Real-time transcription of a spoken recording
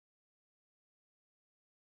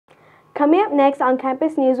Coming up next on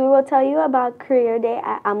Campus News, we will tell you about Career Day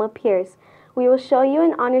at Alma Pierce. We will show you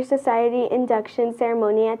an Honor Society induction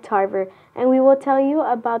ceremony at Tarver, and we will tell you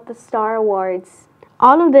about the Star Awards.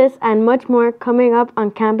 All of this and much more coming up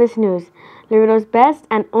on Campus News, Laredo's best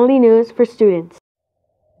and only news for students.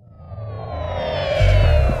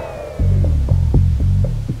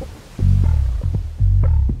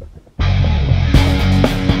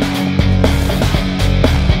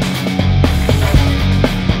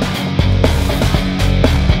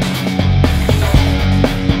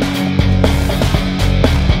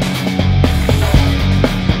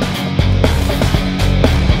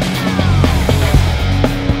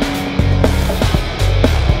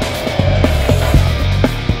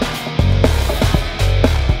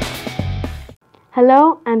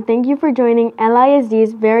 Hello, and thank you for joining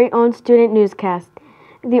LISD's very own student newscast,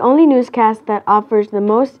 the only newscast that offers the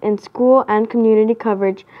most in school and community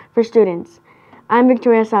coverage for students. I'm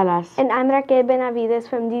Victoria Salas. And I'm Raquel Benavides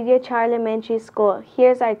from DDHR Elementary School.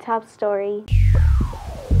 Here's our top story.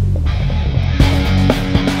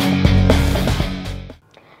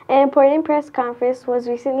 An important press conference was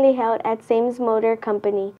recently held at Sames Motor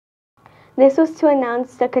Company. This was to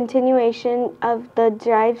announce the continuation of the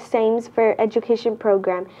Drive Sames for Education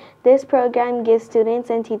program. This program gives students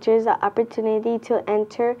and teachers the opportunity to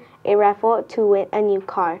enter a raffle to win a new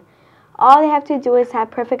car. All they have to do is have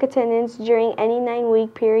perfect attendance during any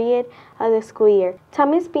 9-week period of the school year.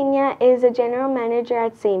 Thomas Pina is the general manager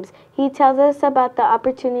at Sames. He tells us about the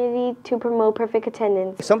opportunity to promote perfect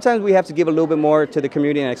attendance. Sometimes we have to give a little bit more to the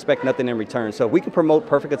community and expect nothing in return. So if we can promote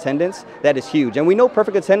perfect attendance, that is huge. And we know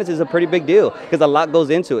perfect attendance is a pretty big deal because a lot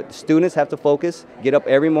goes into it. The students have to focus, get up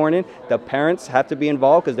every morning. The parents have to be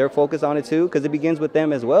involved because they're focused on it too, because it begins with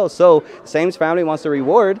them as well. So Sames family wants to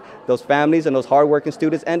reward those families and those hardworking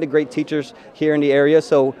students and the great teachers here in the area.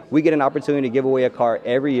 So we get an opportunity to give away a car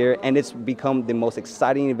every year, and it's become the most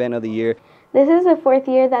exciting event of the year. This is the 4th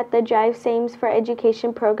year that the Drive Sames for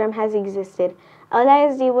Education program has existed.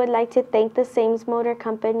 LISD would like to thank the Sames Motor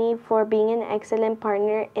Company for being an excellent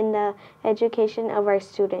partner in the education of our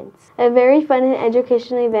students. A very fun and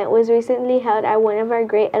educational event was recently held at one of our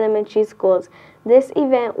great elementary schools. This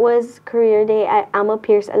event was Career Day at Alma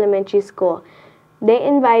Pierce Elementary School. They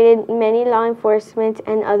invited many law enforcement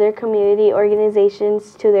and other community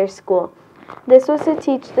organizations to their school. This was to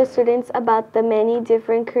teach the students about the many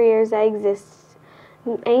different careers that exist.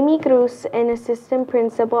 Amy Cruz, an assistant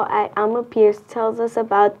principal at Alma Pierce, tells us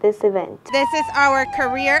about this event. This is our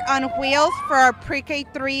Career on Wheels for our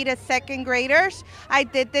pre-K3 to 2nd graders. I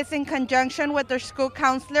did this in conjunction with their school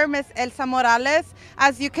counselor, Ms. Elsa Morales.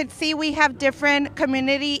 As you can see, we have different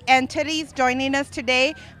community entities joining us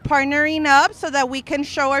today, partnering up so that we can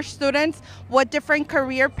show our students what different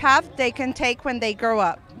career paths they can take when they grow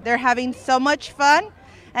up. They're having so much fun,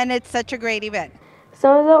 and it's such a great event.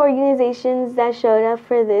 Some of the organizations that showed up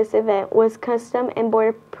for this event was Custom and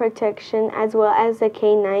Border Protection, as well as the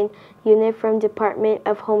K-9 unit from Department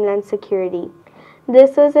of Homeland Security.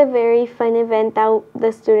 This was a very fun event that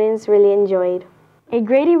the students really enjoyed. A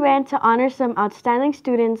great event to honor some outstanding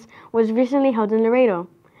students was recently held in Laredo.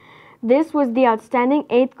 This was the Outstanding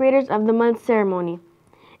 8th Graders of the Month ceremony.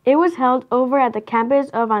 It was held over at the campus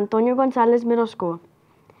of Antonio Gonzalez Middle School.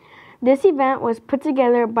 This event was put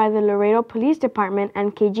together by the Laredo Police Department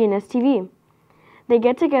and KGNS TV. They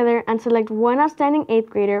get together and select one outstanding 8th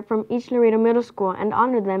grader from each Laredo Middle School and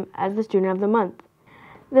honor them as the Student of the Month.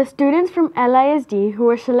 The students from LISD who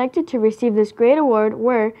were selected to receive this great award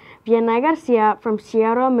were Vienna Garcia from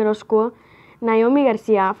Sierra Middle School, Naomi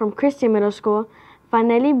Garcia from Christian Middle School,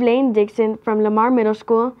 Fanelli Blaine Dixon from Lamar Middle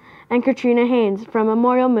School, and Katrina Haynes from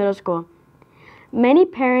Memorial Middle School. Many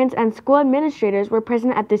parents and school administrators were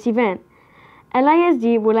present at this event.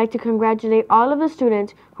 LISD would like to congratulate all of the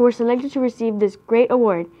students who were selected to receive this great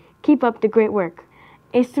award. Keep up the great work.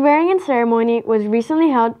 A swearing-in ceremony was recently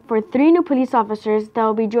held for 3 new police officers that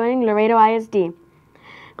will be joining Laredo ISD.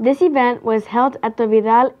 This event was held at the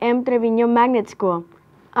Vidal M. Trevino Magnet School.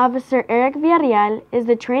 Officer Eric Villarreal is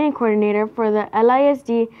the training coordinator for the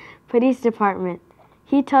LISD Police Department.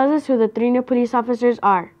 He tells us who the 3 new police officers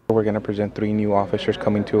are. We're going to present 3 new officers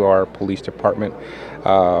coming to our police department,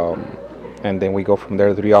 and then we go from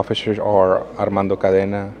there. The 3 officers are Armando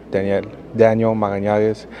Cadena, Daniel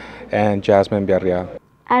Magañades, and Jasmine Villarreal.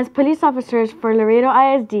 As police officers for Laredo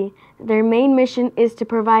ISD, their main mission is to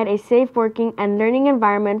provide a safe working and learning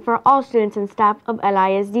environment for all students and staff of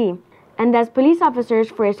LISD. And as police officers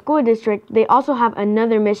for a school district, they also have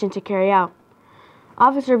another mission to carry out.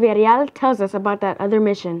 Officer Villarreal tells us about that other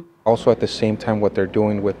mission. Also at the same time what they're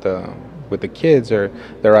doing with the with the kids,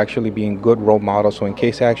 they're actually being good role models. So in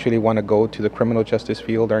case they actually want to go to the criminal justice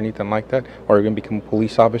field or anything like that, or even become a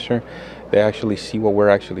police officer, they actually see what we're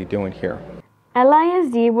actually doing here.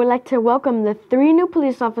 LISD would like to welcome the 3 new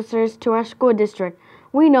police officers to our school district.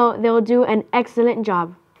 We know they'll do an excellent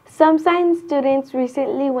job. Some science students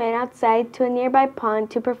recently went outside to a nearby pond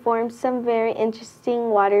to perform some very interesting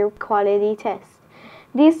water quality tests.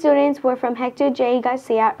 These students were from Hector J.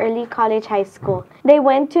 Garcia Early College High School. They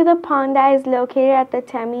went to the pond that is located at the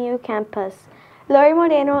TAMU campus. Lori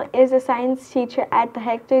Moreno is a science teacher at the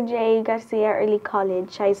Hector J. Garcia Early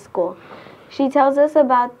College High School. She tells us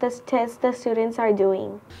about the tests the students are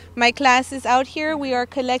doing. My class is out here. We are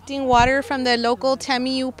collecting water from the local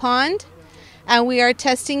TAMU pond, and we are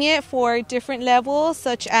testing it for different levels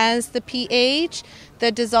such as the pH,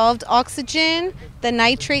 the dissolved oxygen, the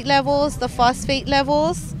nitrate levels, the phosphate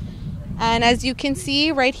levels. And as you can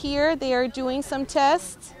see right here, they are doing some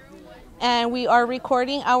tests, and we are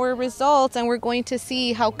recording our results, and we're going to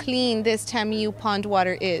see how clean this TAMU pond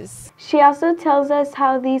water is. She also tells us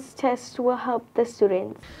how these tests will help the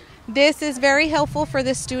students. This is very helpful for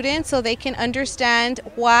the students so they can understand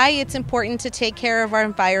why it's important to take care of our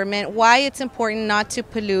environment, why it's important not to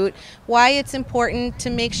pollute, why it's important to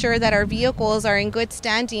make sure that our vehicles are in good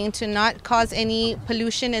standing to not cause any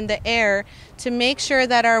pollution in the air, to make sure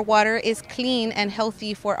that our water is clean and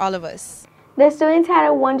healthy for all of us. The students had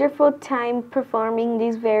a wonderful time performing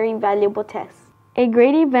these very valuable tests. A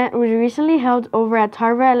great event was recently held over at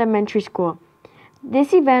Tarver Elementary School.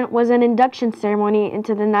 This event was an induction ceremony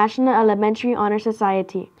into the National Elementary Honor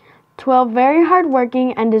Society. 12 very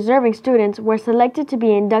hardworking and deserving students were selected to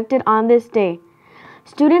be inducted on this day.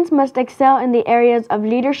 Students must excel in the areas of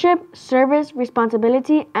leadership, service,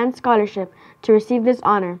 responsibility, and scholarship to receive this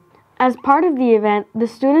honor. As part of the event, the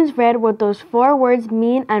students read what those 4 words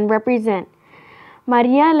mean and represent.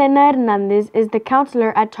 Maria Elena Hernandez is the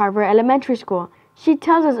counselor at Tarver Elementary School. She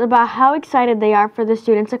tells us about how excited they are for the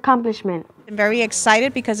students' accomplishment. I'm very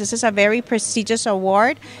excited because this is a very prestigious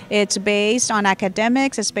award. It's based on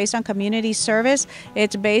academics, it's based on community service,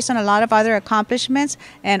 it's based on a lot of other accomplishments,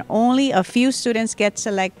 and only a few students get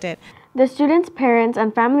selected. The students' parents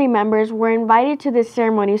and family members were invited to this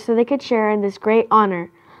ceremony so they could share in this great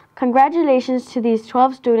honor. Congratulations to these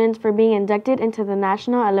 12 students for being inducted into the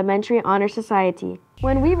National Elementary Honor Society.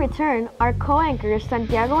 When we return, our co-anchors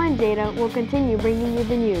Santiago and Jada will continue bringing you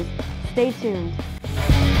the news. Stay tuned.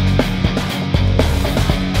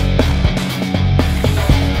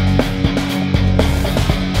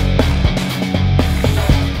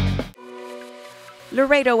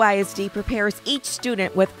 Laredo ISD prepares each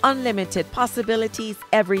student with unlimited possibilities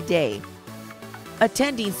every day.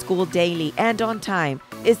 Attending school daily and on time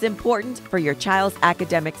is important for your child's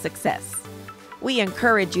academic success. We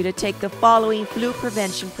encourage you to take the following flu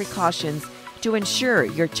prevention precautions to ensure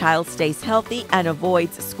your child stays healthy and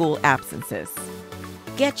avoids school absences.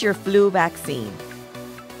 Get your flu vaccine.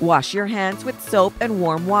 Wash your hands with soap and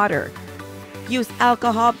warm water. Use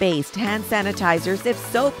alcohol-based hand sanitizers if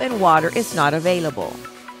soap and water is not available.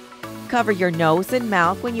 Cover your nose and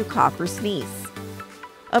mouth when you cough or sneeze.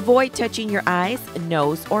 Avoid touching your eyes,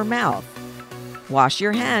 nose, or mouth. Wash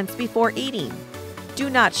your hands before eating. Do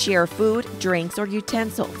not share food, drinks, or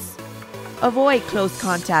utensils. Avoid close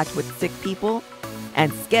contact with sick people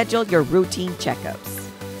and schedule your routine checkups.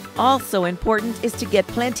 Also important is to get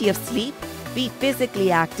plenty of sleep, be physically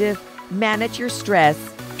active, manage your stress,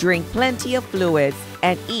 drink plenty of fluids,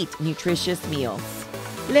 and eat nutritious meals.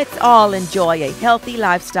 Let's all enjoy a healthy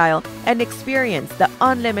lifestyle and experience the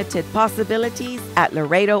unlimited possibilities at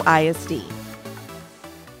Laredo ISD.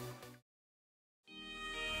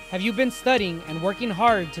 Have you been studying and working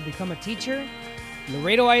hard to become a teacher?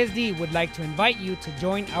 Laredo ISD would like to invite you to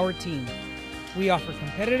join our team. We offer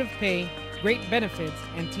competitive pay, great benefits,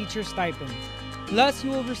 and teacher stipends. Plus, you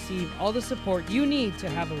will receive all the support you need to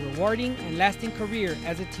have a rewarding and lasting career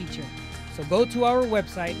as a teacher. So go to our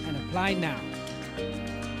website and apply now.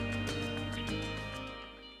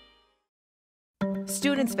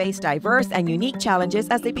 Students face diverse and unique challenges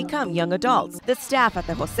as they become young adults. The staff at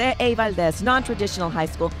the Jose A. Valdez Non-Traditional High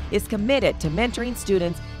School is committed to mentoring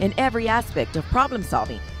students in every aspect of problem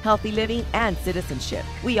solving, healthy living, and citizenship.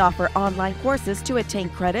 We offer online courses to attain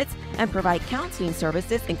credits and provide counseling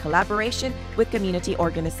services in collaboration with community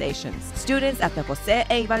organizations. Students at the Jose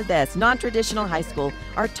A. Valdez Non-Traditional High School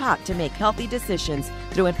are taught to make healthy decisions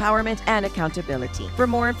through empowerment and accountability. For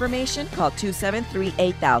more information, call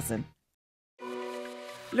 273-8000.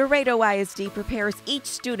 Laredo ISD prepares each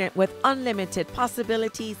student with unlimited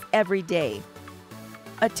possibilities every day.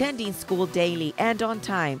 Attending school daily and on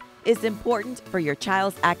time is important for your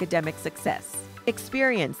child's academic success.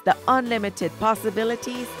 Experience the unlimited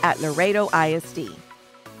possibilities at Laredo ISD.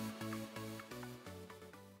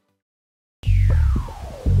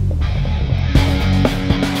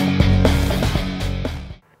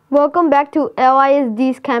 Welcome back to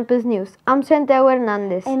LISD's Campus News. I'm Santiago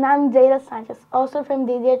Hernandez. And I'm Jada Sanchez, also from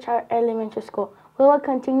DDHR Elementary School. We will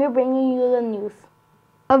continue bringing you the news.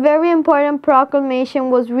 A very important proclamation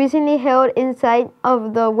was recently held inside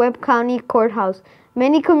of the Webb County Courthouse.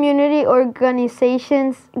 Many community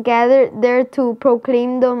organizations gathered there to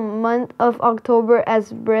proclaim the month of October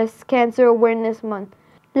as Breast Cancer Awareness Month.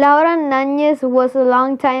 Laura Nanez was a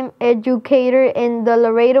longtime educator in the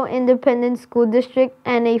Laredo Independent School District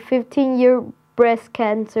and a 15-year breast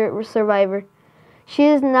cancer survivor. She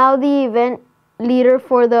is now the event leader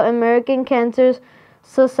for the American Cancer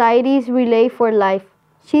Society's Relay for Life.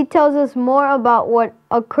 She tells us more about what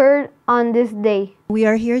occurred on this day. We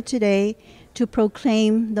are here today to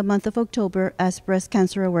proclaim the month of October as Breast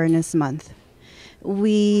Cancer Awareness Month.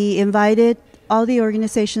 We invited all the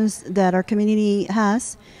organizations that our community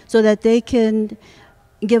has so that they can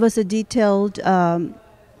give us a detailed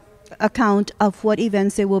account of what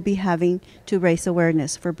events they will be having to raise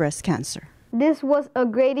awareness for breast cancer. This was a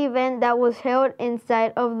great event that was held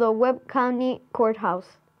inside of the Webb County Courthouse.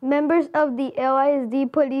 Members of the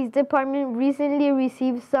LISD Police Department recently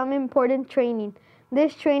received some important training.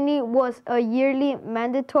 This training was a yearly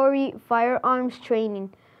mandatory firearms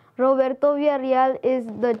training. Roberto Villarreal is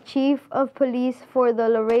the Chief of Police for the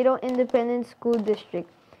Laredo Independent School District.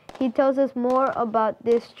 He tells us more about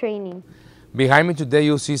this training. Behind me today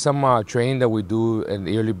you'll see some training that we do on a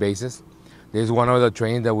yearly basis. There's one of the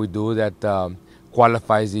training that we do that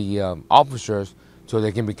qualifies the officers so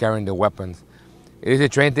they can be carrying the weapons. It is a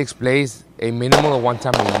training that takes place a minimum of one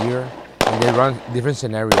time a year, and they run different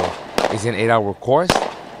scenarios. It's an 8-hour course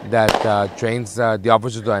that trains the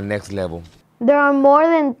officers to the next level. There are more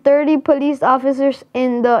than 30 police officers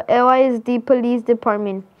in the LISD Police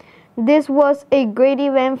Department. This was a great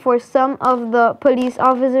event for some of the police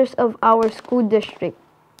officers of our school district.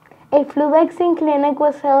 A flu vaccine clinic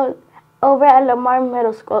was held over at Lamar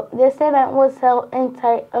Middle School. This event was held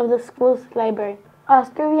inside of the school's library.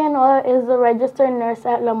 Oscar Villanueva is the registered nurse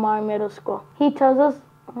at Lamar Middle School. He tells us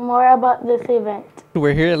more about this event.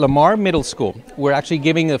 We're here at Lamar Middle School. We're actually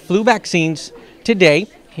giving the flu vaccines today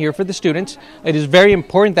here for the students. It is very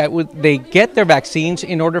important that they get their vaccines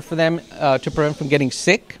in order for them to prevent from getting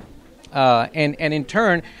sick. And in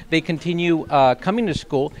turn, they continue coming to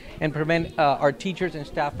school and prevent our teachers and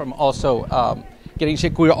staff from also getting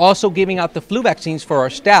sick. We're also giving out the flu vaccines for our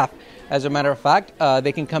staff. As a matter of fact,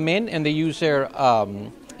 they can come in and they use their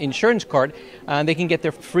insurance card and they can get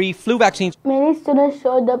their free flu vaccines. Many students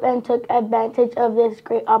showed up and took advantage of this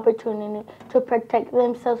great opportunity to protect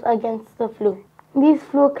themselves against the flu. These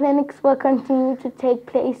flu clinics will continue to take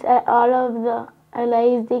place at all of the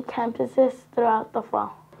LISD campuses throughout the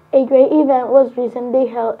fall. A great event was recently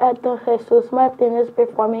held at the Jesus Martinez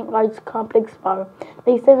Performing Arts Complex Forum.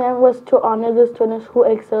 This event was to honor the students who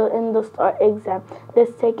excelled in the STAR exam.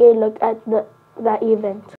 Let's take a look at that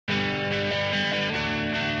event.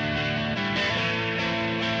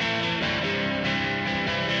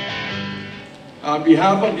 On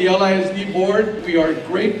behalf of the LISD board, we are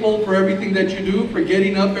grateful for everything that you do, for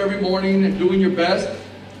getting up every morning and doing your best.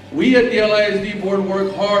 We at the LISD board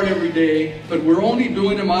work hard every day, but we're only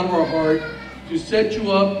doing them out of our heart to set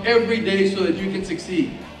you up every day so that you can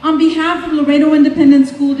succeed. On behalf of Laredo Independent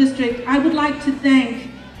School District, I would like to thank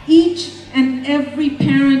each and every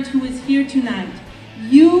parent who is here tonight.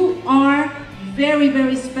 You are very,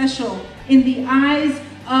 very special in the eyes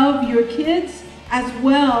of your kids as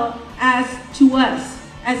well as to us,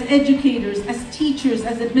 as educators, as teachers,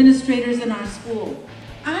 as administrators in our school.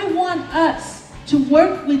 I want us to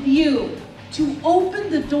work with you to open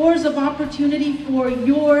the doors of opportunity for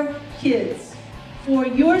your kids, for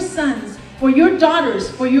your sons, for your daughters,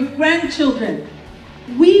 for your grandchildren.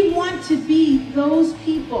 We want to be those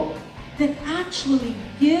people that actually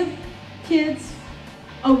give kids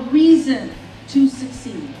a reason to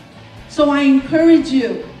succeed. So I encourage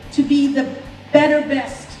you to be the better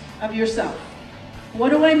best of yourself. What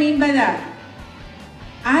do I mean by that?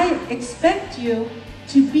 I expect you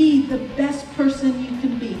to be the best person you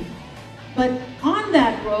can be. But on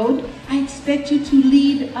that road, I expect you to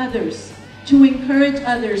lead others, to encourage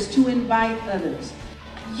others, to invite others.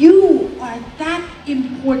 You are that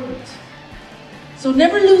important. So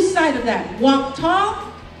never lose sight of that. Walk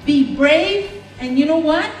tall, be brave, and you know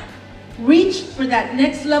what? Reach for that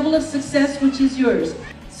next level of success, which is yours.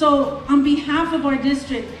 So on behalf of our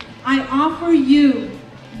district, I offer you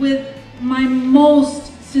with my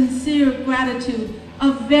most sincere gratitude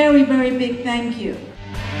a very, very big thank you.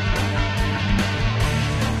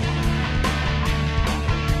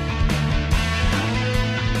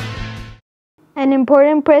 An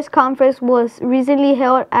important press conference was recently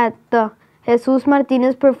held at the Jesus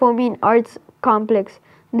Martinez Performing Arts Complex.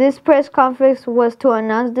 This press conference was to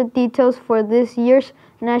announce the details for this year's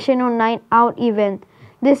National Night Out event.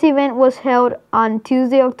 This event was held on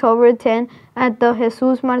Tuesday, October 10 at the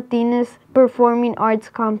Jesus Martinez Performing Arts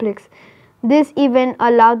Complex. This event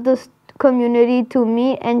allowed the community to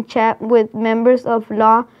meet and chat with members of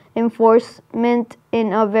law enforcement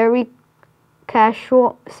in a very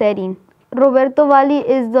casual setting. Roberto Valli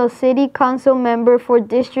is the City Council member for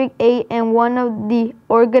District 8 and one of the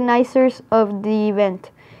organizers of the event.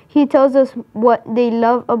 He tells us what they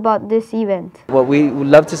love about this event. What we would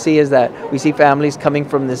love to see is that we see families coming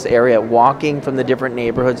from this area, walking from the different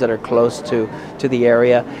neighborhoods that are close to the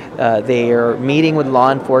area. They are meeting with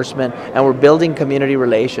law enforcement, and we're building community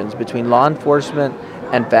relations between law enforcement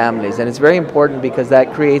and families. And it's very important because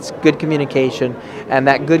that creates good communication, and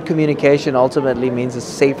that good communication ultimately means a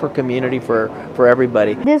safer community for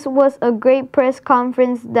everybody. This was a great press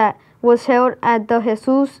conference that was held at the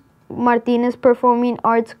Jesus Martinez Performing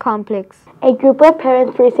Arts Complex. A group of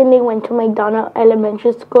parents recently went to McDonald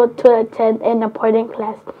Elementary School to attend an important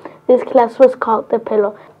class. This class was called The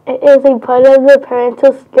Pillow. It is a part of the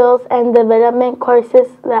parental skills and development courses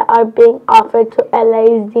that are being offered to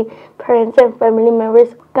LISD parents and family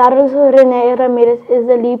members. Carlos Rene Ramirez is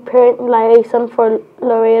the lead parent liaison for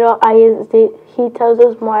Laredo ISD. He tells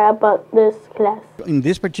us more about this class. In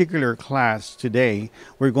this particular class today,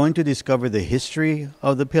 we're going to discover the history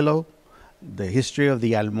of the pillow, the history of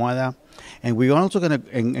the almohada, and we're also going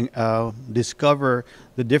to discover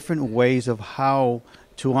the different ways of how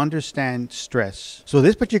to understand stress. So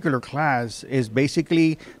this particular class is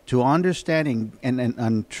basically to understand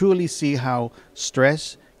and truly see how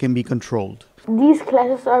stress can be controlled. These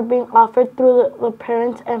classes are being offered through the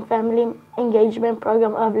Parents and Family Engagement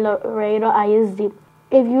Program of Laredo ISD.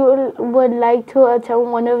 If you would like to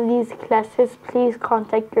attend one of these classes, please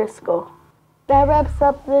contact your school. That wraps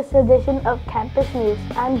up this edition of Campus News.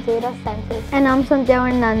 I'm Jada Sanchez. And I'm Santiago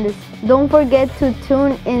Hernandez. Don't forget to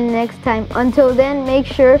tune in next time. Until then, make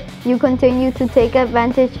sure you continue to take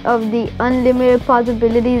advantage of the unlimited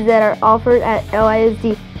possibilities that are offered at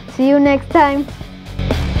LISD. See you next time.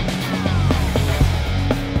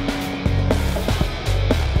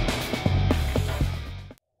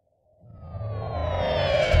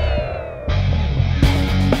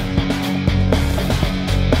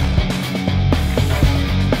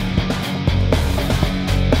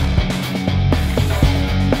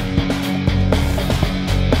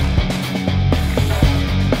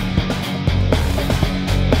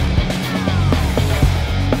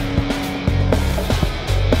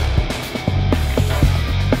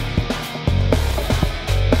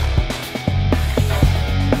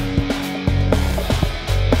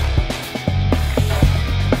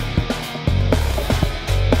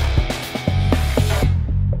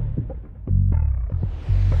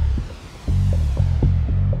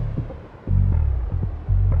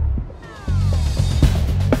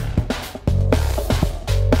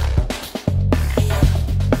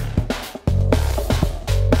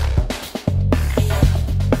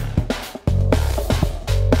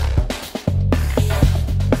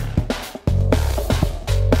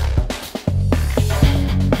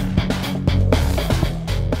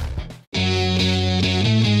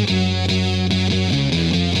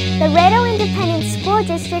 The Laredo Independent School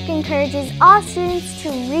District encourages all students to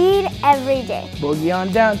read every day. Boogie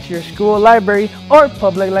on down to your school library or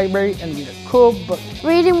public library and read a cool book.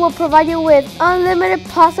 Reading will provide you with unlimited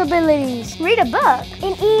possibilities. Read a book,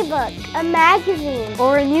 an e-book, a magazine,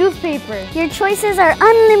 or a newspaper. Your choices are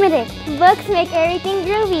unlimited. Books make everything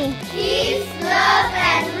groovy. Peace, love,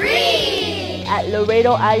 and read! At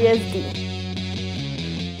Laredo ISD.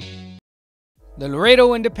 The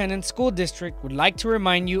Laredo Independent School District would like to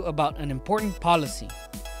remind you about an important policy.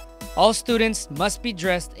 All students must be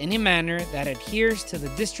dressed in a manner that adheres to the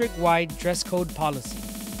district-wide dress code policy.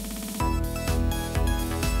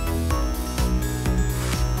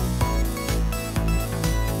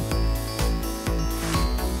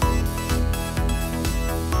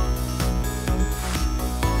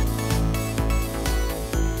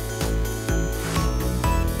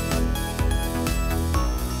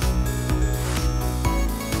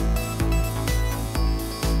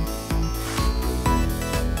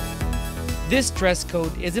 This dress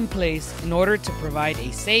code is in place in order to provide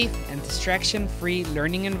a safe and distraction-free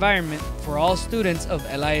learning environment for all students of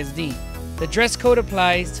LISD. The dress code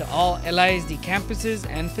applies to all LISD campuses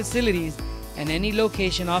and facilities, and any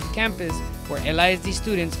location off campus where LISD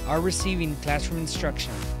students are receiving classroom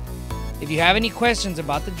instruction. If you have any questions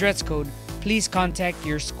about the dress code, please contact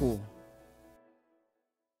your school.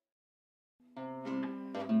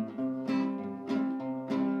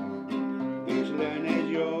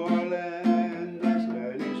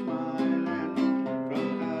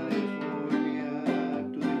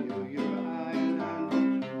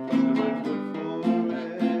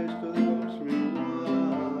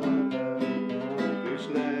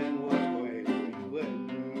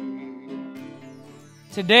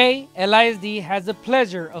 Today, LISD has the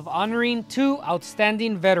pleasure of honoring two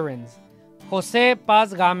outstanding veterans. Jose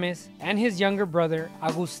Paz Games and his younger brother,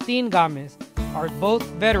 Agustin Games, are both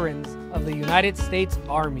veterans of the United States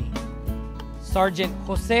Army. Sergeant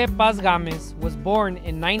Jose Paz Games was born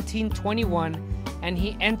in 1921 and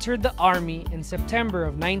he entered the Army in September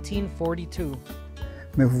of 1942.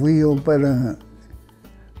 Me fui yo para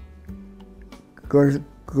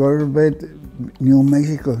Corbett, New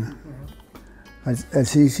Mexico, al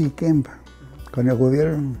CC Camp, con el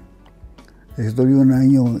gobierno. Estuve un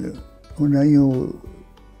año,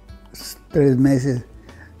 3 meses,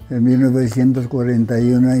 en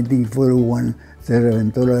 1941, 1941, se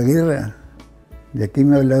reventó la guerra. De aquí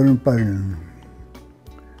me hablaron para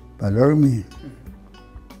el Army.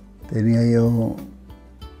 Tenía yo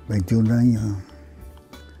 21 años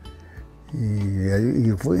y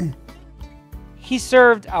fui. He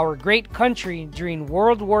served our great country during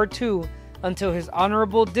World War II until his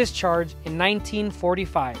honorable discharge in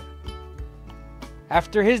 1945.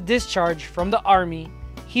 After his discharge from the Army,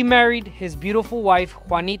 he married his beautiful wife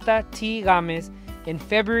Juanita T. Games in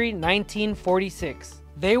February 1946.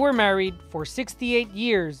 They were married for 68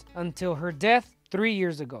 years until her death 3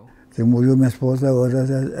 years ago. Se murió mi esposa ahora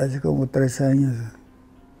hace como 3 años.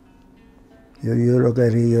 Yo lo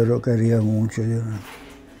quería mucho.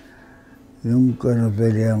 Nunca nos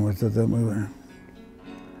peleamos, todo está muy bueno.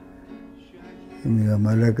 Y mi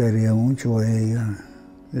mamá la quería mucho a ella.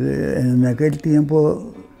 En aquel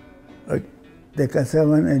tiempo te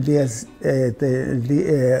casaban a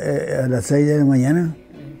las 6 de la mañana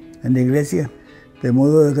en la iglesia. De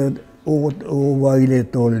modo que hubo baile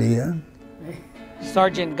todo el día.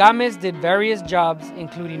 Sergeant Games did various jobs,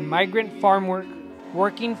 including migrant farm work,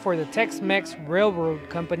 working for the Tex-Mex Railroad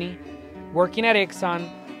Company, working at Exxon,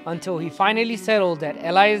 until he finally settled at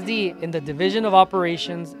LISD in the Division of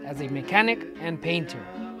Operations as a mechanic and painter.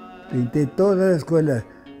 Pinté toda la escuela,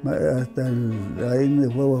 hasta ahí me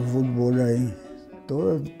juego fútbol ahí.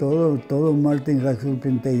 Todo Martin Jackson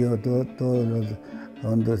pinté yo, todo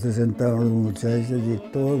donde se sentaban los muchachos y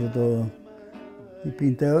todo. Y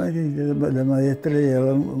pintaba, y la maestra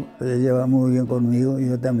le llevaba muy bien conmigo, y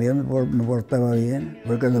yo también me portaba bien,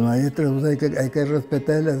 porque la maestra pues, hay que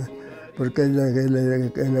respetarla, porque es la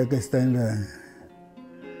que está en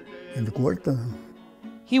el cuarto.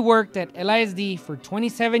 He worked at LISD for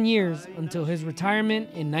 27 years until his retirement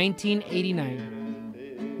in 1989.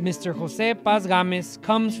 Mr. Jose Paz Games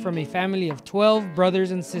comes from a family of 12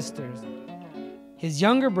 brothers and sisters. His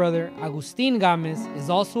younger brother, Agustin Games, is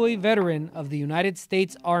also a veteran of the United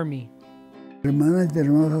States Army. Hermanas y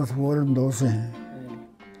hermanos fueron 12.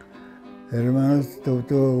 Hermanos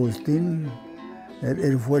tuvo Agustín,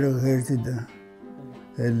 él fue al ejército.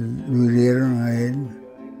 Lo hirieron a él,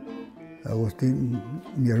 Agustín,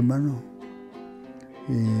 mi hermano.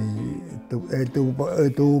 Y él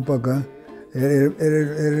tuvo para acá.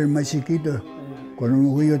 Era el más chiquito. Cuando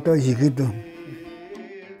me fui yo estaba chiquito.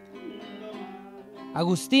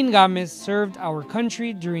 Agustin Games served our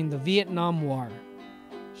country during the Vietnam War.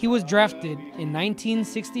 He was drafted in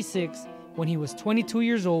 1966 when he was 22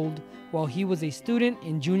 years old while he was a student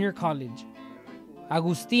in junior college.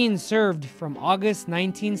 Agustin served from August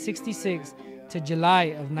 1966 to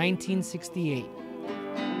July of 1968.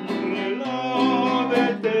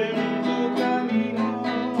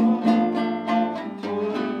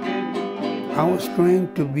 I was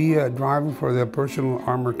trained to be a driver for the personal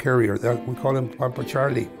armor carrier. We call him Papa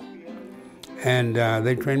Charlie. And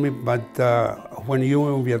they trained me, but when you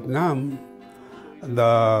were in Vietnam,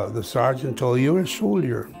 the sergeant told you, you're a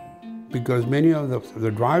soldier, because many of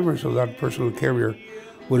the drivers of that personal carrier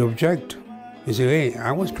would object. He said, hey,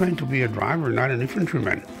 I was trained to be a driver, not an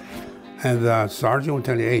infantryman. And the sergeant would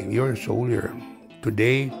tell you, hey, you're a soldier.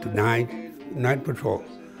 Today, tonight, night patrol.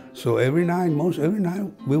 So every night,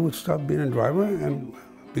 we would stop being a driver and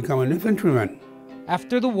become an infantryman.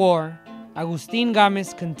 After the war, Agustin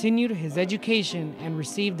Games continued his education and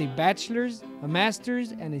received a bachelor's, a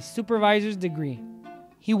master's, and a supervisor's degree.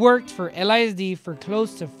 He worked for LISD for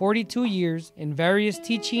close to 42 years in various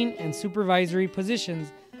teaching and supervisory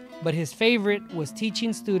positions, but his favorite was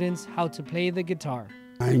teaching students how to play the guitar.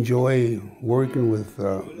 I enjoy working with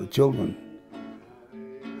children.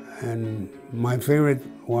 And my favorite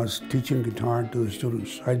was teaching guitar to the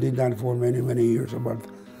students. I did that for many, many years, about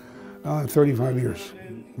 35 years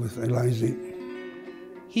with LISD.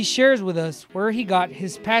 He shares with us where he got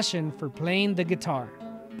his passion for playing the guitar.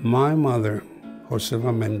 My mother,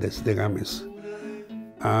 Josefa Mendez de Games,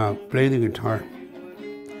 played the guitar.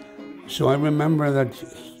 So I remember that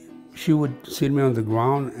she would sit me on the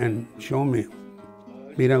ground and show me,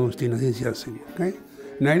 mira Agustín, así se hace, okay?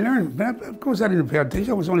 And I learned, but of course I didn't pay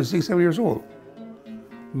attention. I was only 6, 7 years old.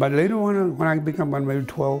 But later on, when I became maybe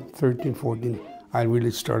 12, 13, 14, I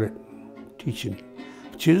really started teaching.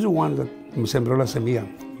 She's the one that me sembró la semilla,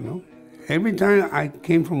 you know? Every time I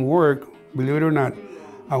came from work, believe it or not,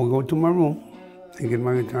 I would go to my room and get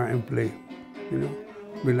my guitar and play, you know?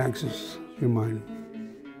 Relaxes your mind,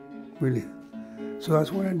 really. So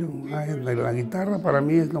that's what I do. La guitarra para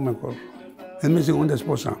mí es lo mejor. Es mi segunda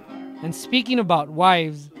esposa. And speaking about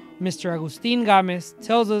wives, Mr. Agustín Gámez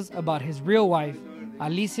tells us about his real wife,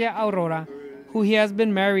 Alicia Aurora, who he has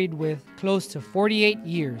been married with close to 48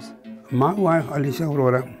 years. My wife, Alicia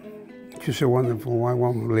Aurora, she's a wonderful wife,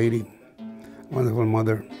 wonderful lady, wonderful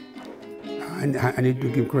mother. I need to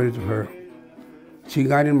give credit to her. She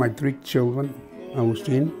guided my 3 children,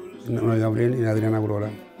 Agustín, Gabriel, and Adriana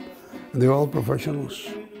Aurora. They're all professionals.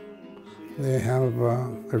 They have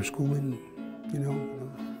their schooling, you know.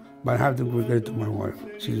 But I have to give credit to my wife.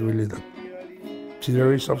 She's really that. She's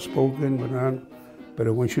very soft-spoken,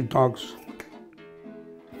 but when she talks,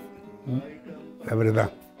 la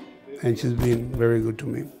verdad. And she's been very good to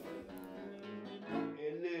me.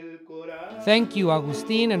 Thank you,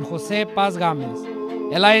 Agustín and Jose Paz Gámez.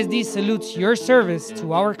 LISD salutes your service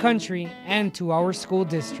to our country and to our school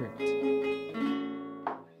district.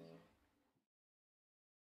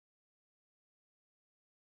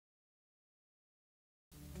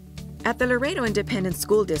 At the Laredo Independent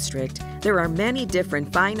School District, there are many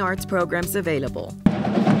different fine arts programs available.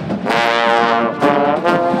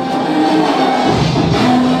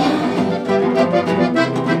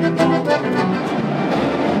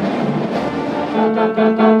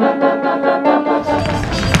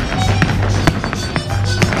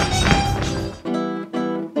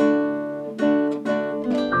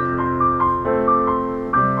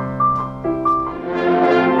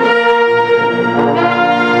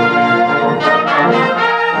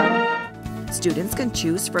 Students can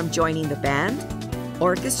choose from joining the band,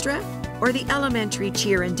 orchestra, or the elementary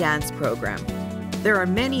cheer and dance program. There are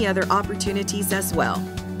many other opportunities as well.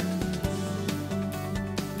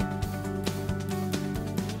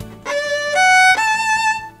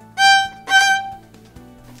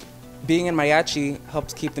 Being in mariachi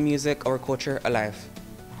helps keep the music or culture alive.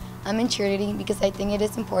 I'm in cheerleading because I think it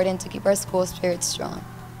is important to keep our school spirit strong.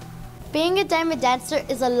 Being a diamond dancer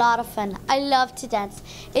is a lot of fun. I love to dance.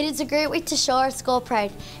 It is a great way to show our school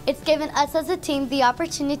pride. It's given us as a team the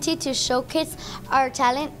opportunity to showcase our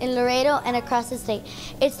talent in Laredo and across the state.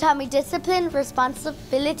 It's taught me discipline,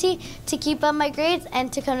 responsibility, to keep up my grades,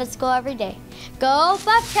 and to come to school every day. Go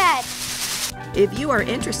Bobcats! If you are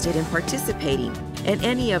interested in participating in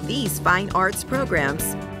any of these fine arts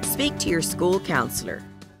programs, speak to your school counselor.